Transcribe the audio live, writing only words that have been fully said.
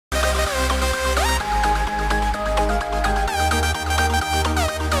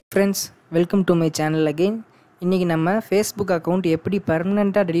Friends, welcome to my channel again. இன்றைக்கி நம்ம Facebook account எப்படி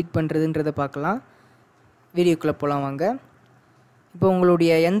பர்மனெண்ட்டாக டெலீட் பண்ணுறதுன்றதை பார்க்கலாம். வீடியோக்குள்ளே போகலாம் வாங்க. இப்போ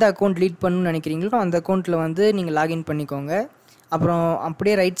உங்களுடைய எந்த அக்கௌண்ட் டெலீட் பண்ணணும்னு நினைக்கிறீங்களோ அந்த அக்கௌண்ட்டில் வந்து நீங்கள் லாகின் பண்ணிக்கோங்க. அப்புறம்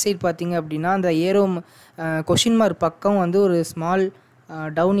அப்படியே ரைட் சைடு பார்த்தீங்க அப்படின்னா அந்த ஏரோ கொஷின் மார்க் பக்கம் வந்து ஒரு ஸ்மால்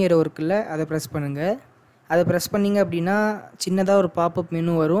டவுன் ஏரோ இருக்குல்ல, அதை ப்ரெஸ் பண்ணுங்கள். அதை ப்ரெஸ் பண்ணிங்க அப்படின்னா சின்னதாக ஒரு பாப்அப்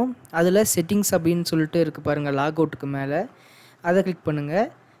மெனு வரும். அதில் செட்டிங்ஸ் அப்படின்னு சொல்லிட்டு இருக்குது பாருங்கள், லாக் அவுட்டுக்கு மேலே. அதை கிளிக் பண்ணுங்கள்.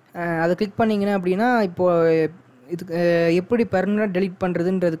 அதை கிளிக் பண்ணிங்கன்னா அப்படின்னா இப்போது இதுக்கு எப்படி பர்மனெண்ட் டெலீட்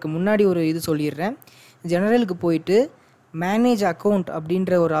பண்ணுறதுன்றதுக்கு முன்னாடி ஒரு இது சொல்லிடுறேன். ஜெனரலுக்கு போயிட்டு மேனேஜ் அக்கௌண்ட்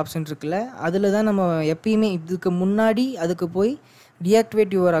அப்படின்ற ஒரு ஆப்ஷன் இருக்குல்ல, அதில் தான் நம்ம எப்பயுமே இதுக்கு முன்னாடி அதுக்கு போய்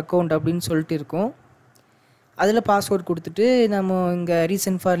டீஆக்டிவேட் யுவர் அக்கௌண்ட் அப்படின்னு சொல்லிட்டு இருக்கோம். அதில் பாஸ்வேர்ட் கொடுத்துட்டு நம்ம இங்கே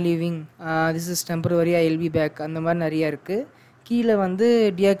reason for leaving, this is temporary, I will be back, அந்த மாதிரி நிறையா இருக்குது. கீழே வந்து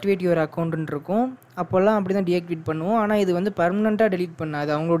டீஆக்டிவேட் யுவர் அக்கௌண்ட்டுன்னு இருக்கும். அப்போல்லாம் அப்படி தான் டீஆக்டிவேட் பண்ணுவோம். ஆனால் இது வந்து பர்மனெண்ட்டாக டெலீட் பண்ணாது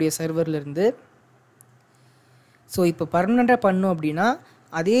அவங்களுடைய சர்வர்லேருந்து. ஸோ இப்போ பர்மனெண்ட்டாக பண்ணோம் அப்படின்னா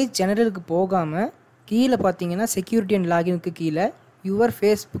அதே ஜெனரலுக்கு போகாமல் கீழே பார்த்தீங்கன்னா செக்யூரிட்டி அண்ட் லாகினுக்கு கீழே யுவர்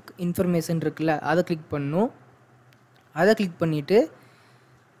ஃபேஸ்புக் இன்ஃபர்மேஷன் இருக்குல்ல, அதை கிளிக் பண்ணணும். அதை கிளிக் பண்ணிவிட்டு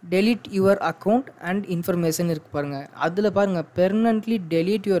delete your account and information இருக்குது பாருங்கள். அதில் பாருங்கள் permanently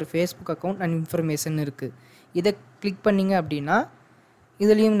delete your Facebook account and information இருக்குது. இதை கிளிக் பண்ணிங்க அப்படின்னா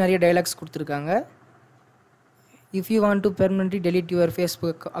இதுலேயும் நிறைய டைலாக்ஸ் கொடுத்துருக்காங்க. If you want to permanently delete your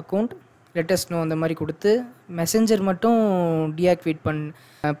Facebook account let us know அந்த மாதிரி கொடுத்து மெசேஞ்சர் மட்டும் டீஆக்டிவேட்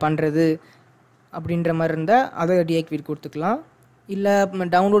பண்ணுறது அப்படின்ற மாதிரி இருந்தால் அதை டீஆக்டிவேட் கொடுத்துக்கலாம். இல்லை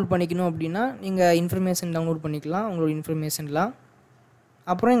டவுன்லோட் பண்ணிக்கணும் அப்படின்னா நீங்கள் இன்ஃபர்மேஷன் டவுன்லோட் பண்ணிக்கலாம், உங்களோட இன்ஃபர்மேஷன்லாம்.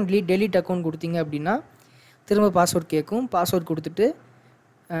 அப்புறம் டெலீட் அக்கௌண்ட் கொடுத்தீங்க அப்படின்னா திரும்ப பாஸ்வேர்ட் கேட்கும். பாஸ்வேர்ட் கொடுத்துட்டு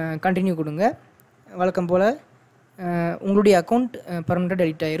கண்டினியூ கொடுங்க. வழக்கம் போல் உங்களுடைய அக்கௌண்ட் பர்மனெண்ட்டாக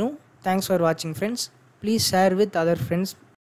டெலீட் ஆயிரும். தேங்க்ஸ் ஃபார் வாட்சிங் friends. Please share with other friends.